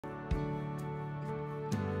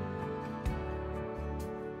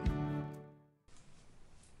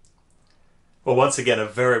Well, once again, a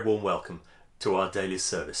very warm welcome to our daily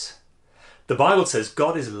service. The Bible says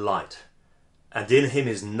God is light, and in him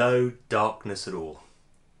is no darkness at all.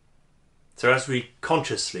 So as we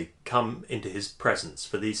consciously come into his presence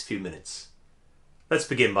for these few minutes, let's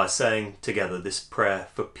begin by saying together this prayer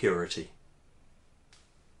for purity.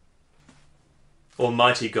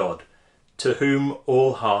 Almighty God, to whom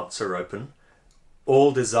all hearts are open,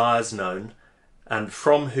 all desires known, and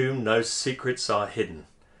from whom no secrets are hidden,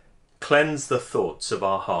 cleanse the thoughts of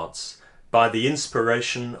our hearts by the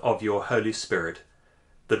inspiration of your Holy Spirit,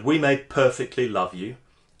 that we may perfectly love you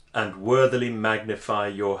and worthily magnify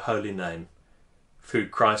your holy name. Through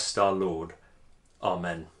Christ our Lord.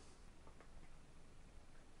 Amen.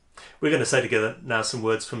 We're going to say together now some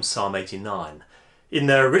words from Psalm 89. In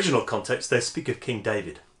their original context, they speak of King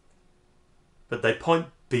David, but they point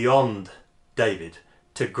beyond David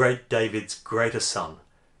to great David's greater son,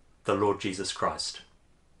 the Lord Jesus Christ.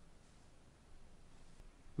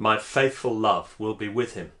 My faithful love will be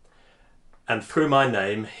with him, and through my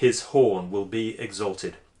name his horn will be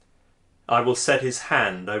exalted. I will set his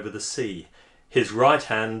hand over the sea, his right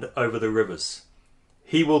hand over the rivers.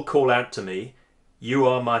 He will call out to me, "You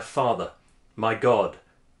are my Father, my God,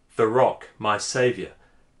 the rock, my Saviour."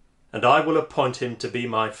 And I will appoint him to be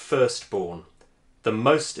my firstborn, the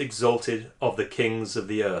most exalted of the kings of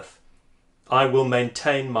the earth. I will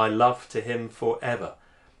maintain my love to him forever,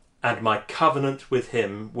 and my covenant with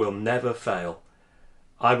him will never fail.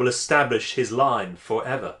 I will establish his line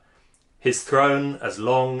forever, his throne as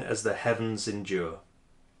long as the heavens endure.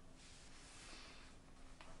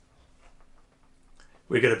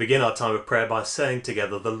 We're going to begin our time of prayer by saying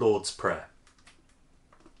together the Lord's Prayer.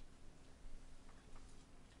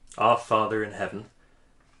 Our Father in heaven,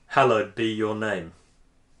 hallowed be your name.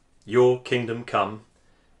 Your kingdom come,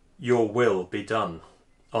 your will be done,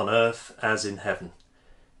 on earth as in heaven.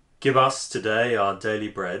 Give us today our daily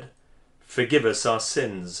bread. Forgive us our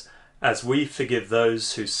sins, as we forgive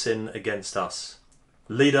those who sin against us.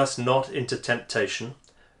 Lead us not into temptation,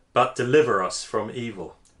 but deliver us from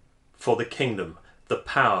evil. For the kingdom, the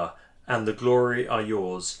power, and the glory are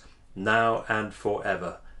yours, now and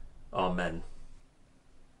forever. Amen.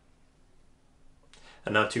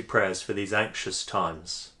 And now 2 prayers for these anxious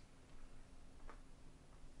times.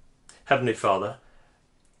 Heavenly Father,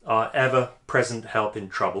 our ever-present help in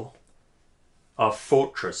trouble, our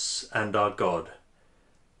fortress and our God,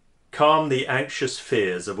 calm the anxious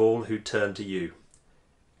fears of all who turn to you.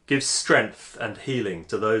 Give strength and healing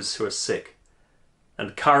to those who are sick,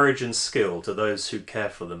 and courage and skill to those who care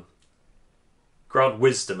for them. Grant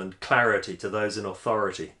wisdom and clarity to those in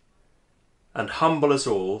authority, and humble us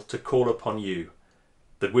all to call upon you,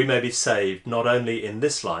 that we may be saved not only in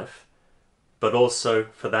this life, but also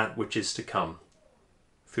for that which is to come.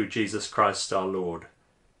 Through Jesus Christ our Lord.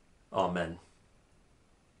 Amen.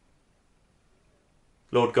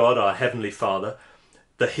 Lord God, our Heavenly Father,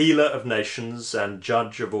 the healer of nations and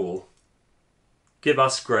judge of all, give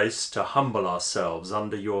us grace to humble ourselves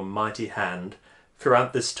under your mighty hand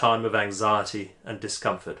throughout this time of anxiety and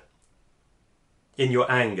discomfort. In your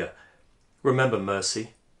anger, remember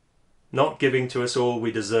mercy, not giving to us all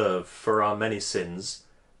we deserve for our many sins,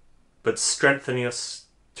 but strengthening us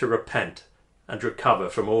to repent and recover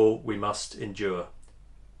from all we must endure.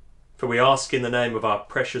 For we ask in the name of our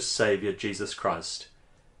precious Saviour Jesus Christ,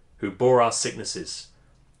 who bore our sicknesses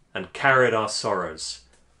and carried our sorrows,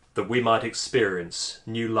 that we might experience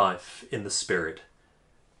new life in the Spirit.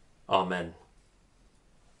 Amen.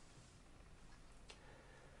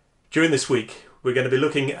 During this week, we're going to be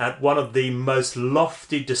looking at one of the most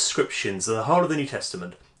lofty descriptions of the whole of the New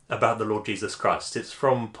Testament about the Lord Jesus Christ. It's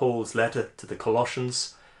from Paul's letter to the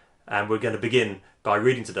Colossians, and we're going to begin by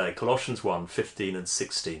reading today Colossians 1:15 and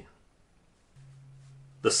 16.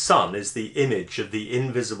 The Son is the image of the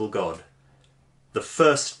invisible God, the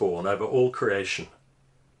firstborn over all creation.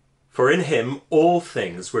 For in him all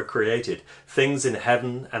things were created, things in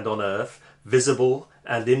heaven and on earth, visible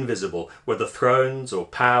and invisible, whether thrones or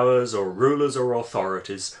powers or rulers or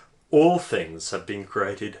authorities, all things have been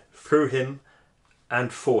created through him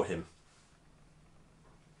and for him.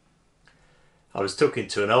 I was talking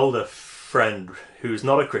to an older friend who's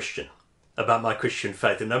not a Christian about my Christian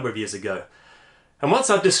faith a number of years ago. And once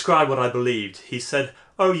I described what I believed, he said,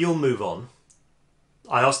 "Oh, you'll move on."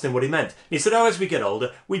 I asked him what he meant. He said, "Oh, as we get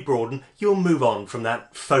older, we broaden. You'll move on from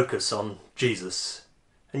that focus on Jesus,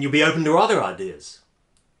 and you'll be open to other ideas."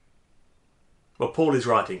 Well, Paul is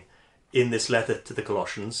writing in this letter to the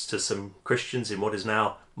Colossians to some Christians in what is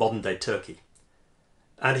now modern-day Turkey.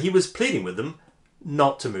 And he was pleading with them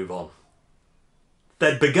not to move on.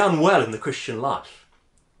 They'd begun well in the Christian life.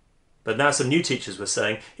 But now some new teachers were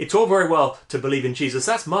saying, it's all very well to believe in Jesus,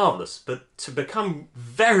 that's marvellous, but to become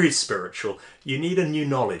very spiritual, you need a new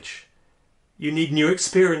knowledge. You need new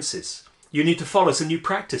experiences. You need to follow some new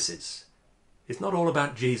practices. It's not all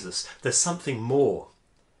about Jesus. There's something more.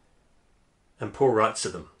 And Paul writes to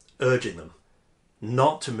them, urging them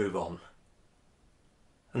not to move on.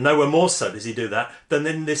 And nowhere more so does he do that than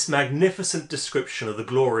in this magnificent description of the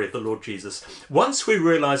glory of the Lord Jesus. Once we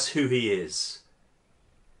realise who he is,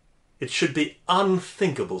 it should be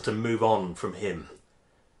unthinkable to move on from him.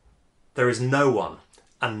 There is no one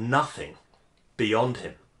and nothing beyond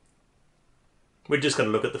him. We're just going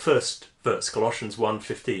to look at the first verse, Colossians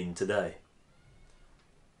 1:15 today.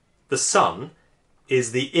 The Son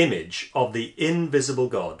is the image of the invisible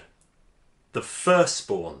God, the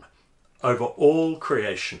firstborn over all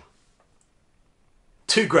creation.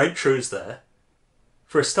 Two great truths there.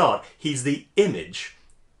 For a start, he's the image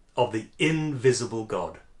of the invisible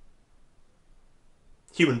God.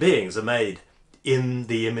 Human beings are made in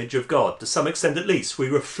the image of God. To some extent at least, we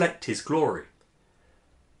reflect his glory.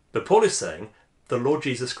 But Paul is saying the Lord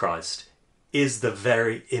Jesus Christ is the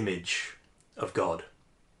very image of God.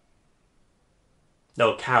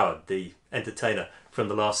 Noel Coward, the entertainer from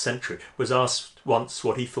the last century, was asked once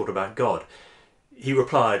what he thought about God. He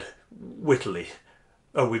replied wittily,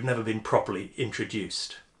 "Oh, we've never been properly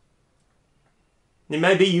introduced." It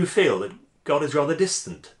may be you feel that God is rather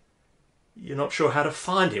distant. You're not sure how to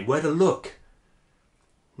find him, where to look.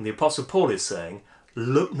 And the Apostle Paul is saying,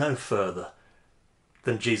 look no further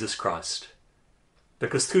than Jesus Christ.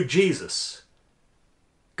 Because through Jesus,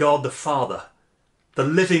 God the Father, the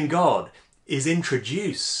living God, is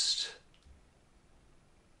introduced.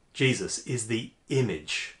 Jesus is the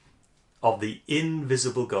image of the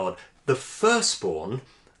invisible God, the firstborn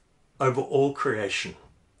over all creation.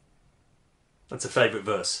 That's a favourite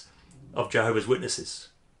verse of Jehovah's Witnesses.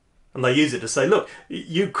 And they use it to say, look,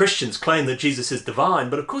 you Christians claim that Jesus is divine,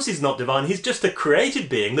 but of course he's not divine, he's just a created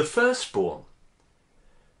being, the firstborn.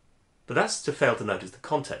 But that's to fail to notice the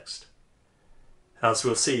context. As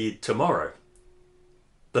we'll see tomorrow,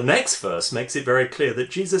 the next verse makes it very clear that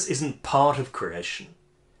Jesus isn't part of creation.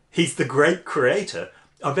 He's the great creator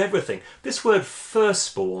of everything. This word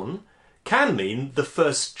firstborn can mean the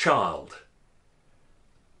first child.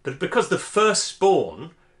 But because the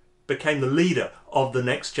firstborn became the leader of the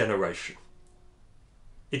next generation,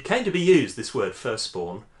 it came to be used, this word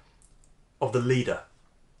firstborn, of the leader,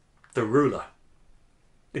 the ruler.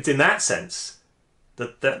 It's in that sense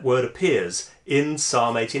that that word appears in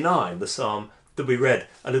Psalm 89, the psalm that we read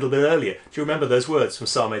a little bit earlier. Do you remember those words from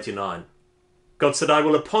Psalm 89? God said, I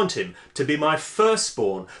will appoint him to be my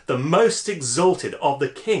firstborn, the most exalted of the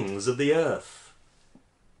kings of the earth.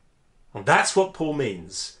 And that's what Paul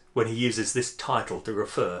means when he uses this title to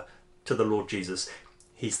refer to the Lord Jesus.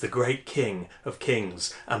 He's the great King of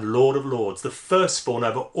kings and Lord of lords, the firstborn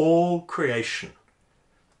over all creation,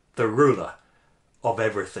 the ruler of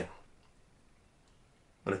everything.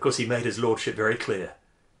 And of course he made his lordship very clear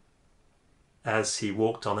as he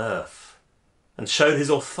walked on earth and showed his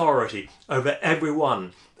authority over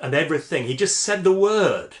everyone and everything. He just said the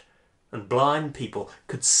word and blind people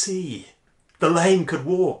could see. The lame could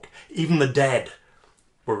walk. Even the dead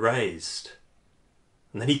were raised.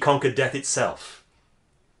 And then he conquered death itself.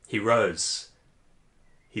 He rose.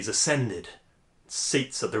 He's ascended.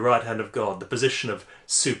 Seats at the right hand of God, the position of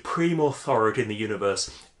supreme authority in the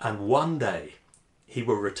universe. And one day he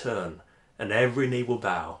will return and every knee will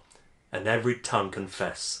bow and every tongue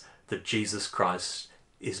confess that Jesus Christ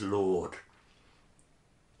is Lord.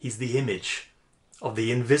 He's the image of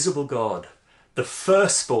the invisible God, the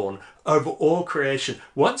firstborn over all creation.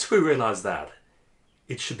 Once we realise that,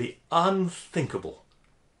 it should be unthinkable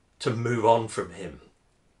to move on from him.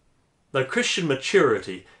 Though Christian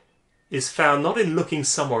maturity is found not in looking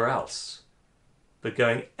somewhere else, but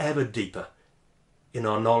going ever deeper in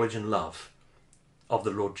our knowledge and love of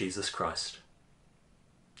the Lord Jesus Christ.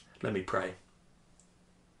 Let me pray.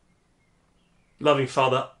 Loving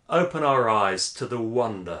Father, open our eyes to the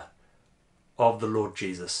wonder of the Lord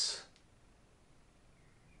Jesus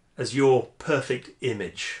as your perfect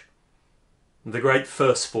image, the great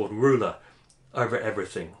firstborn ruler over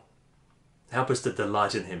everything. Help us to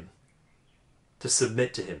delight in him, to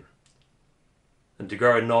submit to him, and to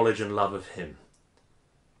grow in knowledge and love of him.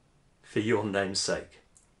 For your name's sake.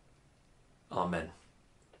 Amen.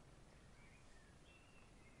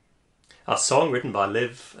 Our song, written by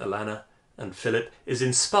Liv, Alanna and Philip, is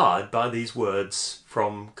inspired by these words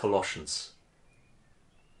from Colossians.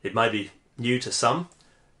 It may be new to some,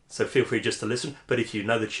 so feel free just to listen, but if you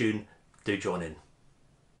know the tune, do join in.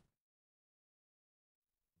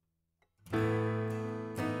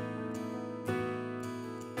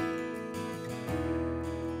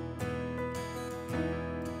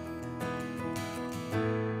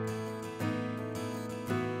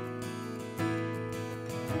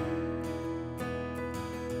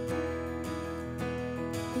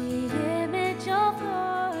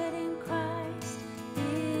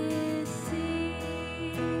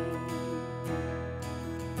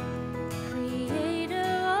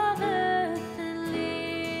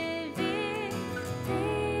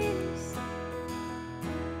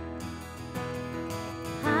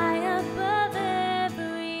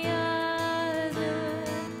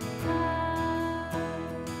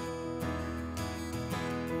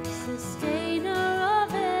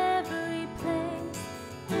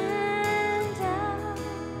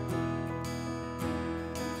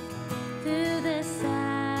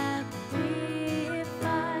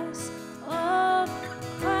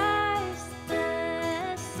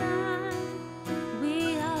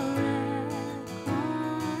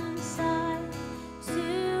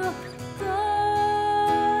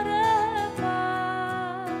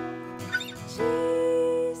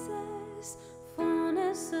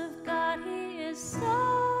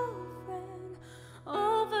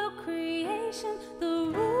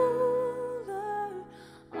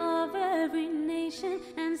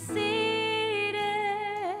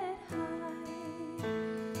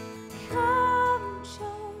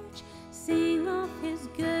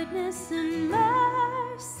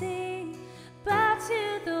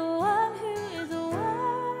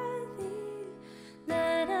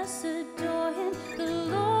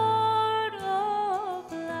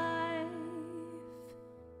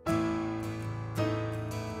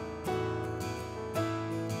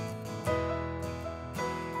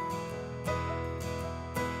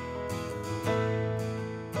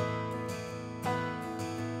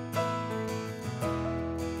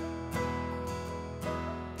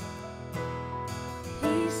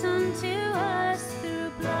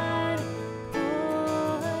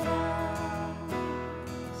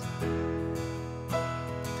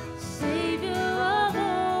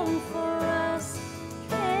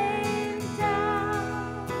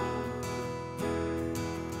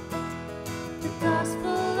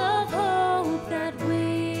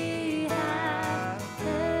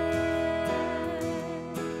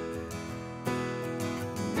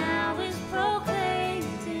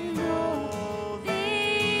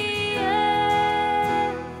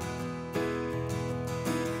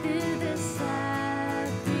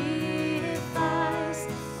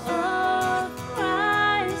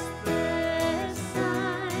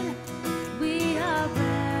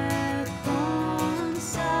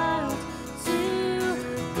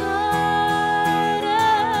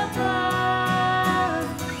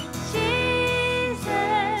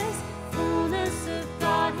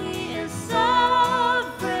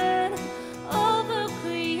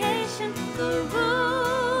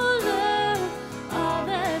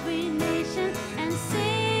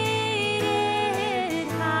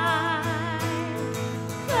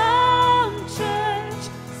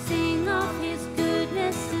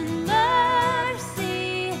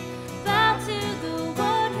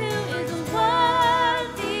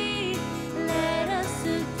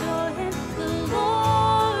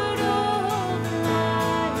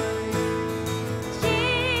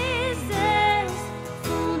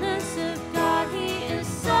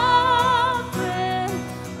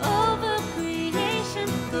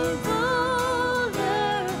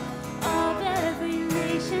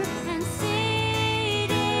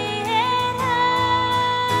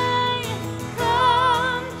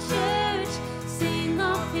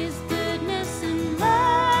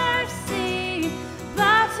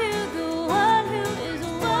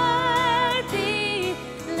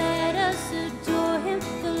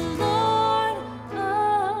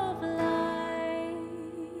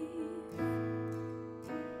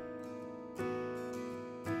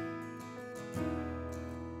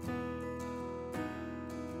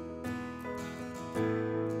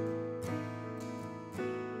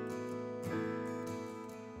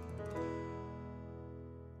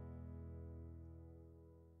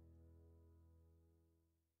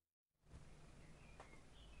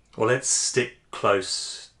 Well, let's stick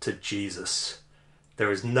close to Jesus.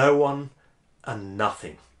 There is no one and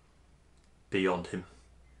nothing beyond him.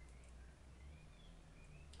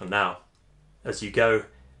 And now, as you go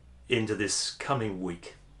into this coming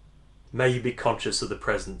week, may you be conscious of the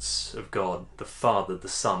presence of God, the Father, the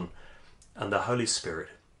Son, and the Holy Spirit.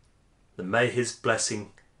 And may his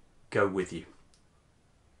blessing go with you.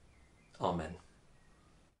 Amen.